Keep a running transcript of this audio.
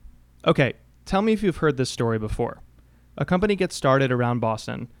Okay, tell me if you've heard this story before. A company gets started around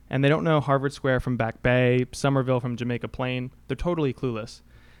Boston, and they don't know Harvard Square from Back Bay, Somerville from Jamaica Plain. They're totally clueless.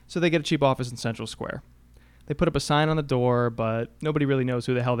 So they get a cheap office in Central Square. They put up a sign on the door, but nobody really knows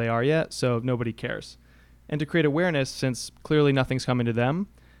who the hell they are yet, so nobody cares. And to create awareness, since clearly nothing's coming to them,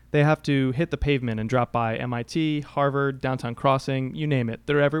 they have to hit the pavement and drop by MIT, Harvard, Downtown Crossing, you name it.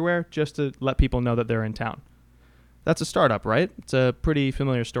 They're everywhere just to let people know that they're in town. That's a startup, right? It's a pretty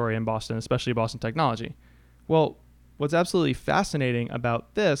familiar story in Boston, especially Boston technology. Well, what's absolutely fascinating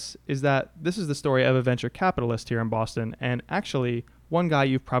about this is that this is the story of a venture capitalist here in Boston, and actually one guy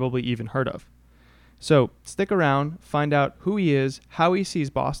you've probably even heard of. So stick around, find out who he is, how he sees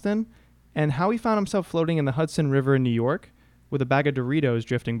Boston, and how he found himself floating in the Hudson River in New York with a bag of Doritos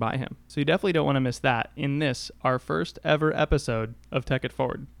drifting by him. So you definitely don't want to miss that in this, our first ever episode of Tech It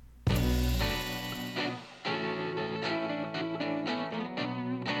Forward.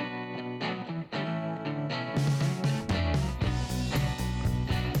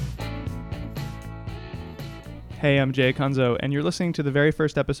 Hey, I'm Jay Acunzo, and you're listening to the very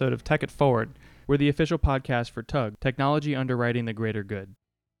first episode of Tech It Forward. We're the official podcast for TUG, Technology Underwriting the Greater Good.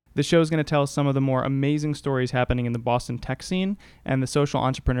 This show is going to tell some of the more amazing stories happening in the Boston tech scene and the social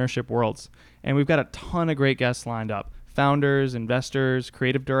entrepreneurship worlds. And we've got a ton of great guests lined up. Founders, investors,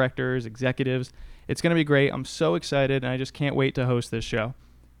 creative directors, executives. It's going to be great. I'm so excited, and I just can't wait to host this show.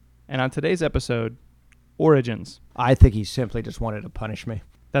 And on today's episode, Origins. I think he simply just wanted to punish me.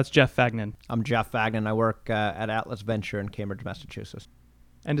 That's Jeff Fagnan. I'm Jeff Fagnan. I work at Atlas Venture in Cambridge, Massachusetts.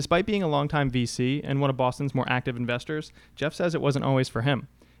 And despite being a longtime VC and one of Boston's more active investors, Jeff says it wasn't always for him.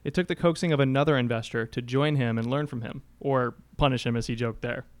 It took the coaxing of another investor to join him and learn from him, or punish him as he joked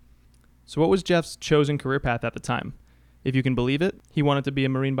there. So what was Jeff's chosen career path at the time? If you can believe it, he wanted to be a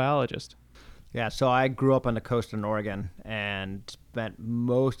marine biologist. Yeah, so I grew up on the coast in Oregon and spent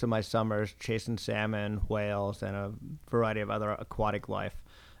most of my summers chasing salmon, whales, and a variety of other aquatic life.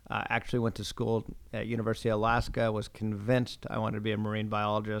 Actually went to school at University of Alaska, was convinced I wanted to be a marine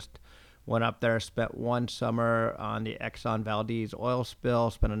biologist. Went up there, spent one summer on the Exxon Valdez oil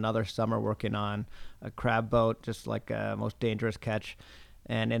spill, spent another summer working on a crab boat, just like a most dangerous catch,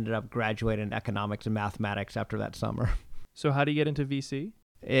 and ended up graduating in economics and mathematics after that summer. So how do you get into VC?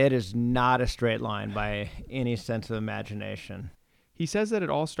 It is not a straight line by any sense of imagination. He says that it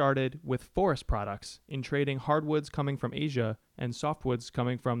all started with forest products in trading hardwoods coming from Asia and softwoods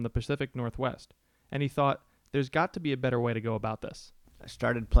coming from the Pacific Northwest. And he thought, there's got to be a better way to go about this. I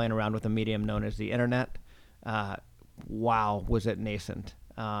started playing around with a medium known as the internet. Wow, was it nascent.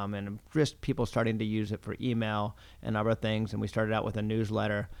 And just people starting to use it for email and other things. And we started out with a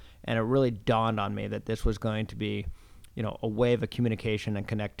newsletter. And it really dawned on me that this was going to be, a wave of communication and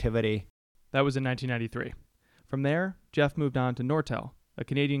connectivity. That was in 1993. From there, Jeff moved on to Nortel, a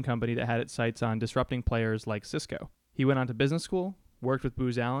Canadian company that had its sights on disrupting players like Cisco. He went on to business school, worked with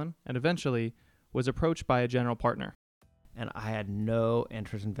Booz Allen, and eventually was approached by a general partner. And I had no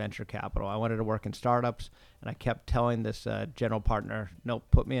interest in venture capital. I wanted to work in startups, and I kept telling this general partner, no,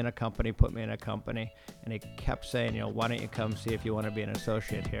 put me in a company. And he kept saying, why don't you come see if you want to be an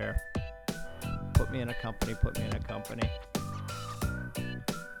associate here? Put me in a company. Put me in a company.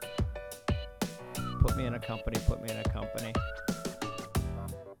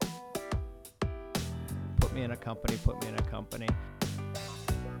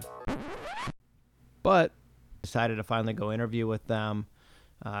 But decided to finally go interview with them.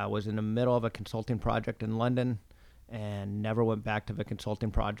 I was in the middle of a consulting project in London and never went back to the consulting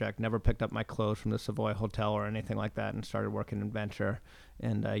project, never picked up my clothes from the Savoy Hotel or anything like that, and started working in venture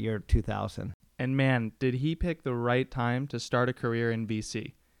in the year 2000. And man, did he pick the right time to start a career in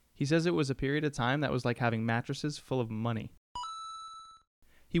VC. He says it was a period of time that was like having mattresses full of money.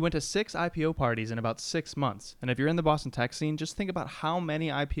 He went to 6 IPO parties in about 6 months. And if you're in the Boston tech scene, just think about how many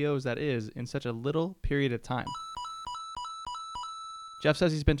IPOs that is in such a little period of time. Jeff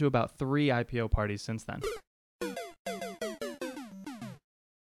says he's been to about 3 IPO parties since then.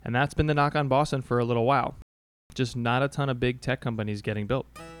 And that's been the knock on Boston for a little while. Just not a ton of big tech companies getting built.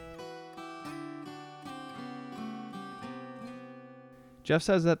 Jeff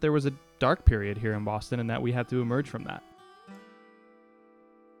says that there was a dark period here in Boston and that we had to emerge from that.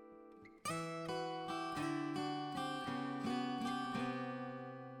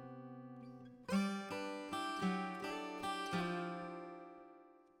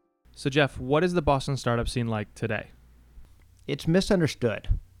 So Jeff, what is the Boston startup scene like today? It's misunderstood.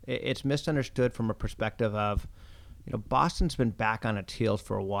 It's misunderstood from a perspective of, Boston's been back on its heels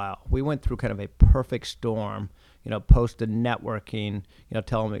for a while. We went through kind of a perfect storm, post the networking,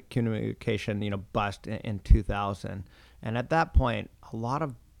 telecommunication, bust in 2000. And at that point, a lot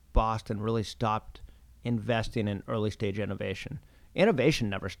of Boston really stopped investing in early stage innovation. Innovation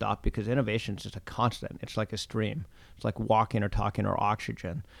never stopped because innovation is just a constant. It's like a stream. It's like walking or talking or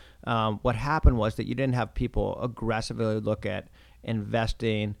oxygen. What happened was that you didn't have people aggressively look at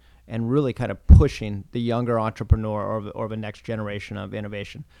investing and really kind of pushing the younger entrepreneur or the next generation of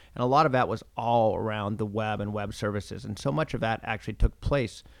innovation. And a lot of that was all around the web and web services. And so much of that actually took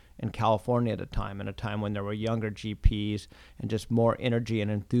place in California at a time when there were younger GPs and just more energy and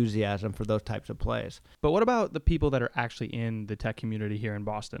enthusiasm for those types of plays. But what about the people that are actually in the tech community here in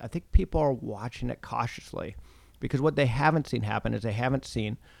Boston? I think people are watching it cautiously because what they haven't seen happen is they haven't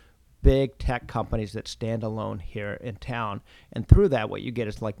seen big tech companies that stand alone here in town. And through that, what you get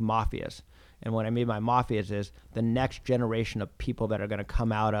is like mafias. And what I mean by mafias is the next generation of people that are going to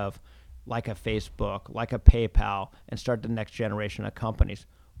come out of like a Facebook, like a PayPal, and start the next generation of companies.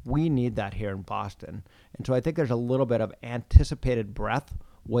 We need that here in Boston. And so I think there's a little bit of anticipated breath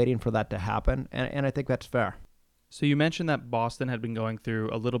waiting for that to happen. And I think that's fair. So you mentioned that Boston had been going through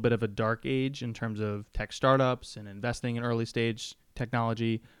a little bit of a dark age in terms of tech startups and investing in early stage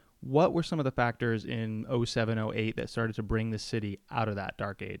technology. What were some of the factors in 07, 08 that started to bring the city out of that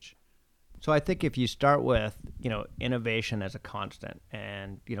dark age? So I think if you start with, innovation as a constant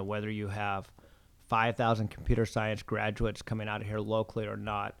and, whether you have 5,000 computer science graduates coming out of here locally or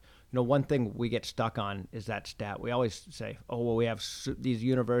not, one thing we get stuck on is that stat. We always say, we have these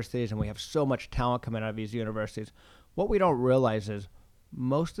universities and we have so much talent coming out of these universities. What we don't realize is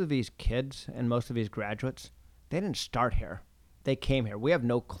most of these kids and most of these graduates, they didn't start here. They came here. We have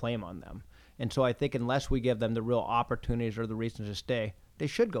no claim on them. And so I think unless we give them the real opportunities or the reasons to stay, they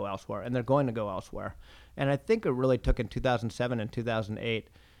should go elsewhere, and they're going to go elsewhere. And I think it really took in 2007 and 2008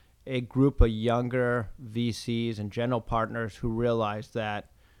 a group of younger VCs and general partners who realized that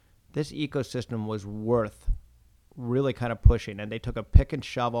this ecosystem was worth really kind of pushing. And they took a pick and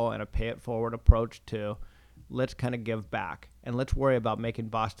shovel and a pay it forward approach to let's kind of give back and let's worry about making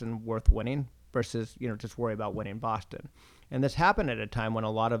Boston worth winning versus, just worry about winning Boston. And this happened at a time when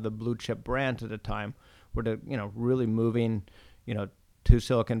a lot of the blue chip brands at the time were, really moving, to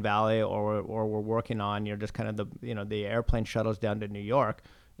Silicon Valley or were working on, just kind of the airplane shuttles down to New York.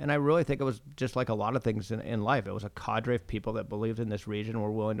 And I really think it was just like a lot of things in life. It was a cadre of people that believed in this region and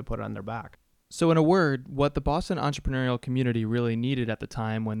were willing to put it on their back. So in a word, what the Boston entrepreneurial community really needed at the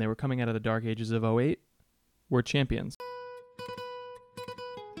time when they were coming out of the dark ages of 08 were champions.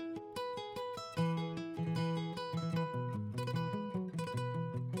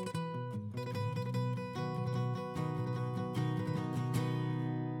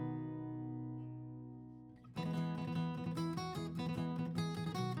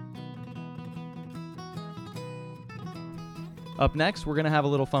 Up next, we're going to have a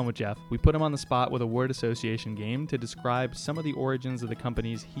little fun with Jeff. We put him on the spot with a word association game to describe some of the origins of the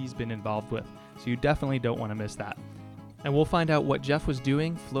companies he's been involved with, so you definitely don't want to miss that. And we'll find out what Jeff was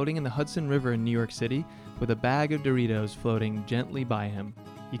doing floating in the Hudson River in New York City with a bag of Doritos floating gently by him.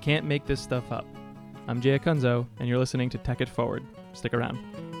 You can't make this stuff up. I'm Jay Acunzo, and you're listening to Tech It Forward. Stick around.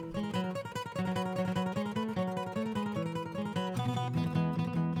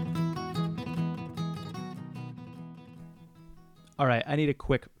 All right, I need a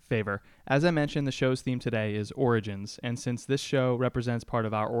quick favor. As I mentioned, the show's theme today is origins, and since this show represents part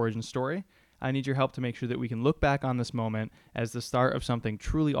of our origin story, I need your help to make sure that we can look back on this moment as the start of something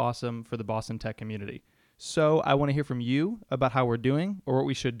truly awesome for the Boston tech community. So I want to hear from you about how we're doing or what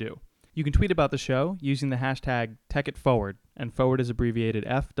we should do. You can tweet about the show using the hashtag TechItForward, and forward is abbreviated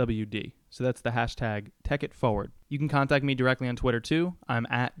FWD. So that's the hashtag TechItForward. You can contact me directly on Twitter too. I'm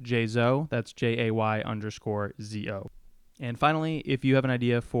at JayZo, that's JAY_ZO. And finally, if you have an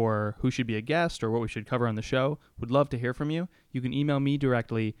idea for who should be a guest or what we should cover on the show, would love to hear from you. You can email me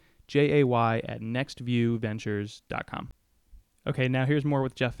directly, jay@nextviewventures.com. Okay, now here's more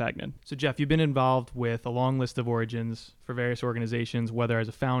with Jeff Fagnan. So Jeff, you've been involved with a long list of origins for various organizations, whether as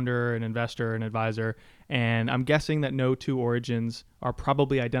a founder, an investor, an advisor, and I'm guessing that no two origins are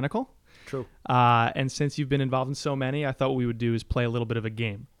probably identical. True. And since you've been involved in so many, I thought what we would do is play a little bit of a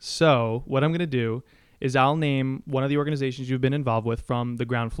game. So what I'm going to do is I'll name one of the organizations you've been involved with from the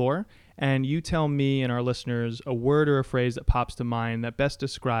ground floor, and you tell me and our listeners a word or a phrase that pops to mind that best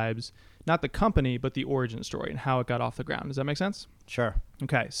describes not the company, but the origin story and how it got off the ground. Does that make sense? Sure.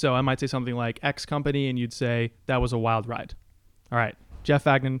 Okay, so I might say something like X company, and you'd say that was a wild ride. All right, Jeff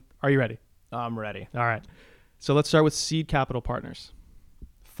Fagnan, are you ready? I'm ready. All right, so let's start with Seed Capital Partners.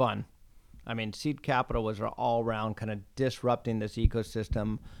 Fun. I mean, Seed Capital was all around kind of disrupting this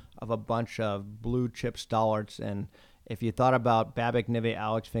ecosystem of a bunch of blue chip stalwarts. And if you thought about Babak Nivi,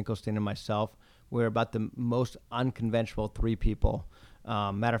 Alex Finkelstein, and myself, we're about the most unconventional three people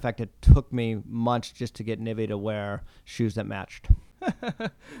Matter of fact, it took me months just to get Nivy to wear shoes that matched.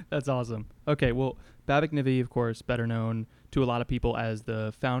 That's awesome. Okay, well, Babak Nivy, of course, better known to a lot of people as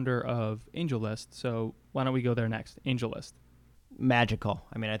the founder of AngelList. So why don't we go there next? AngelList. Magical.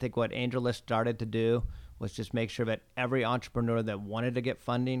 I mean, I think what AngelList started to do was just make sure that every entrepreneur that wanted to get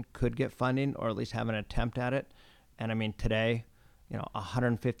funding could get funding, or at least have an attempt at it. And I mean, today,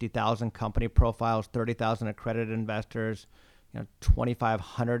 150,000 company profiles, 30,000 accredited investors,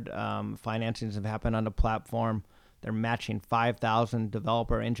 2,500 financings have happened on the platform. They're matching 5,000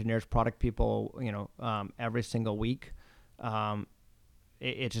 developer, engineers, product people, every single week.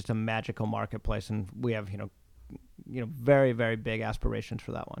 It's just a magical marketplace, and we have, very, very big aspirations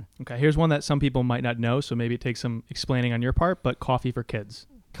for that one. Okay, here's one that some people might not know, so maybe it takes some explaining on your part, but Coffee for Kids.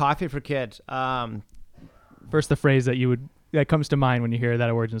 Coffee for Kids. First, the phrase that comes to mind when you hear that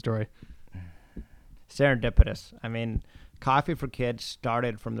origin story. Serendipitous. I mean, Coffee for Kids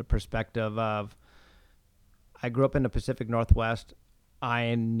started from the perspective of, I grew up in the Pacific Northwest.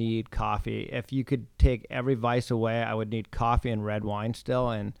 I need coffee. If you could take every vice away, I would need coffee and red wine still.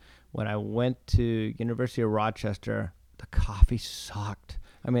 And when I went to University of Rochester, the coffee sucked.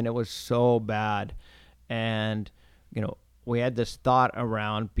 I mean, it was so bad. And, we had this thought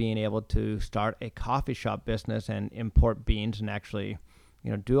around being able to start a coffee shop business and import beans and actually,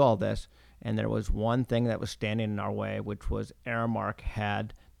 do all this. And there was one thing that was standing in our way, which was Aramark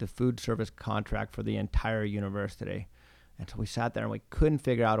had the food service contract for the entire university. And so we sat there and we couldn't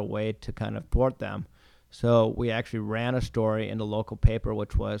figure out a way to kind of thwart them. So we actually ran a story in the local paper,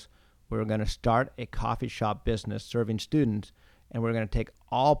 which was we were going to start a coffee shop business serving students, and we we're going to take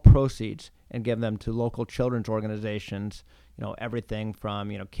all proceeds and give them to local children's organizations, everything from,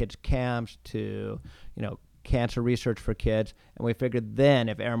 kids camps to, cancer research for kids. And we figured then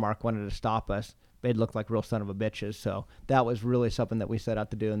if Aramark wanted to stop us, they'd look like real son of a bitches. So that was really something that we set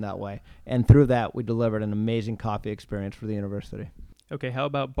out to do in that way. And through that, we delivered an amazing coffee experience for the university. Okay, how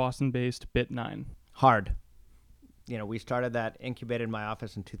about Boston-based Bit9? Hard. We started that, incubated in my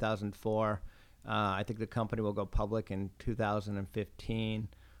office in 2004. I think the company will go public in 2015.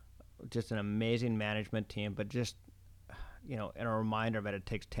 Just an amazing management team, but just, and a reminder that it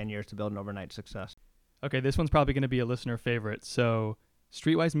takes 10 years to build an overnight success. Okay, this one's probably going to be a listener favorite. So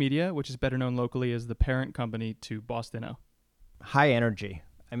Streetwise Media, which is better known locally as the parent company to Bostino. High energy.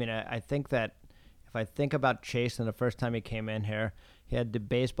 I mean, I think that if I think about Chase and the first time he came in here, he had the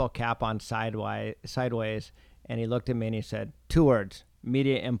baseball cap on sideways, and he looked at me and he said, 2 words,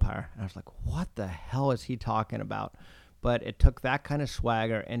 media empire. And I was like, what the hell is he talking about? But it took that kind of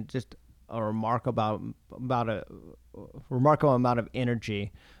swagger and just a remarkable amount of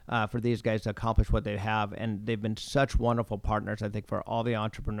energy for these guys to accomplish what they have. And they've been such wonderful partners, I think, for all the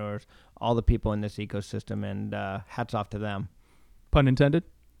entrepreneurs, all the people in this ecosystem, and hats off to them. Pun intended?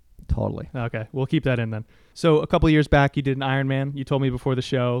 Totally. Okay, we'll keep that in then. So a couple of years back, you did an Ironman. You told me before the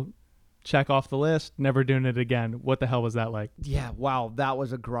show, check off the list, never doing it again. What the hell was that like? Yeah, wow, that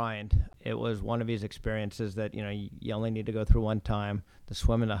was a grind. It was one of these experiences that, you only need to go through one time. The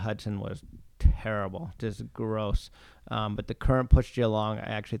swim in the Hudson was terrible, just gross. But the current pushed you along.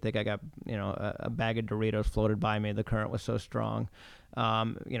 I actually think I got, a bag of Doritos floated by me. The current was so strong.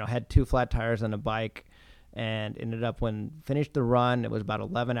 Had 2 flat tires on the bike and ended up finished the run. It was about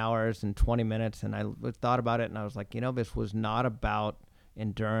 11 hours and 20 minutes. And I thought about it and I was like, this was not about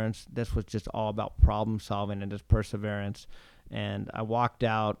endurance. This was just all about problem solving and just perseverance. And I walked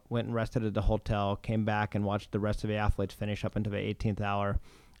out, went and rested at the hotel, came back and watched the rest of the athletes finish up into the 18th hour,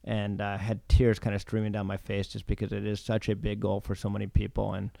 and had tears kind of streaming down my face just because it is such a big goal for so many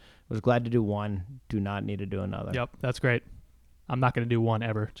people. And was glad to do one, do not need to do another. Yep, that's great. I'm not going to do one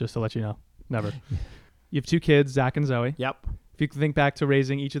ever, just to let you know. Never. You have 2 kids, Zach and Zoe. Yep. If you can think back to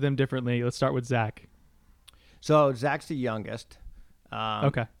raising each of them differently, let's start with Zach. So Zach's the youngest.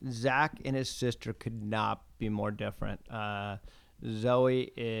 Okay. Zach and his sister could not be more different.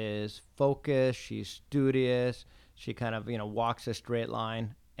 Zoe is focused. She's studious. She kind of, walks a straight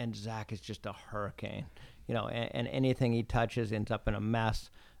line. And Zach is just a hurricane, and anything he touches ends up in a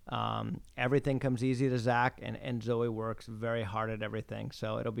mess. Everything comes easy to Zach, and Zoe works very hard at everything.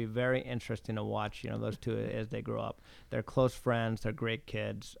 So it'll be very interesting to watch, those two as they grow up. They're close friends. They're great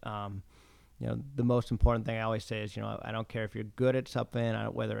kids. The most important thing I always say is, I don't care if you're good at something,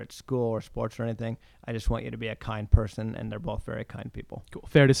 whether it's school or sports or anything. I just want you to be a kind person, and they're both very kind people. Cool.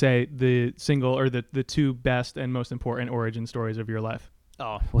 Fair to say the single or the 2 best and most important origin stories of your life.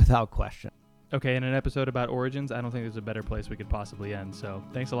 Oh, without question. Okay, in an episode about origins, I don't think there's a better place we could possibly end. So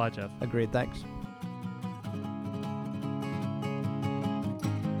thanks a lot, Jeff. Agreed. Thanks.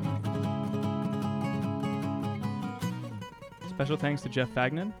 Special thanks to Jeff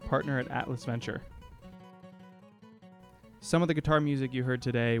Fagnan, partner at Atlas Venture. Some of the guitar music you heard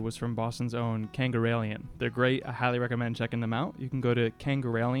today was from Boston's own Kangaralian. They're great. I highly recommend checking them out. You can go to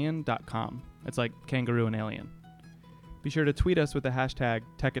kangaralian.com. It's like kangaroo and alien. Be sure to tweet us with the hashtag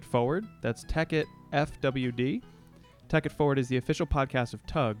TechItForward. That's TechItFWD. TechItForward is the official podcast of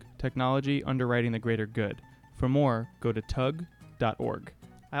Tug, Technology Underwriting the Greater Good. For more, go to tug.org.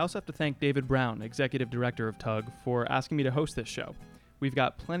 I also have to thank David Brown, Executive Director of Tug, for asking me to host this show. We've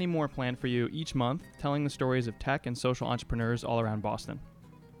got plenty more planned for you each month, telling the stories of tech and social entrepreneurs all around Boston.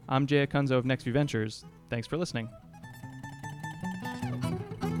 I'm Jay Acunzo of Next Ventures. Thanks for listening.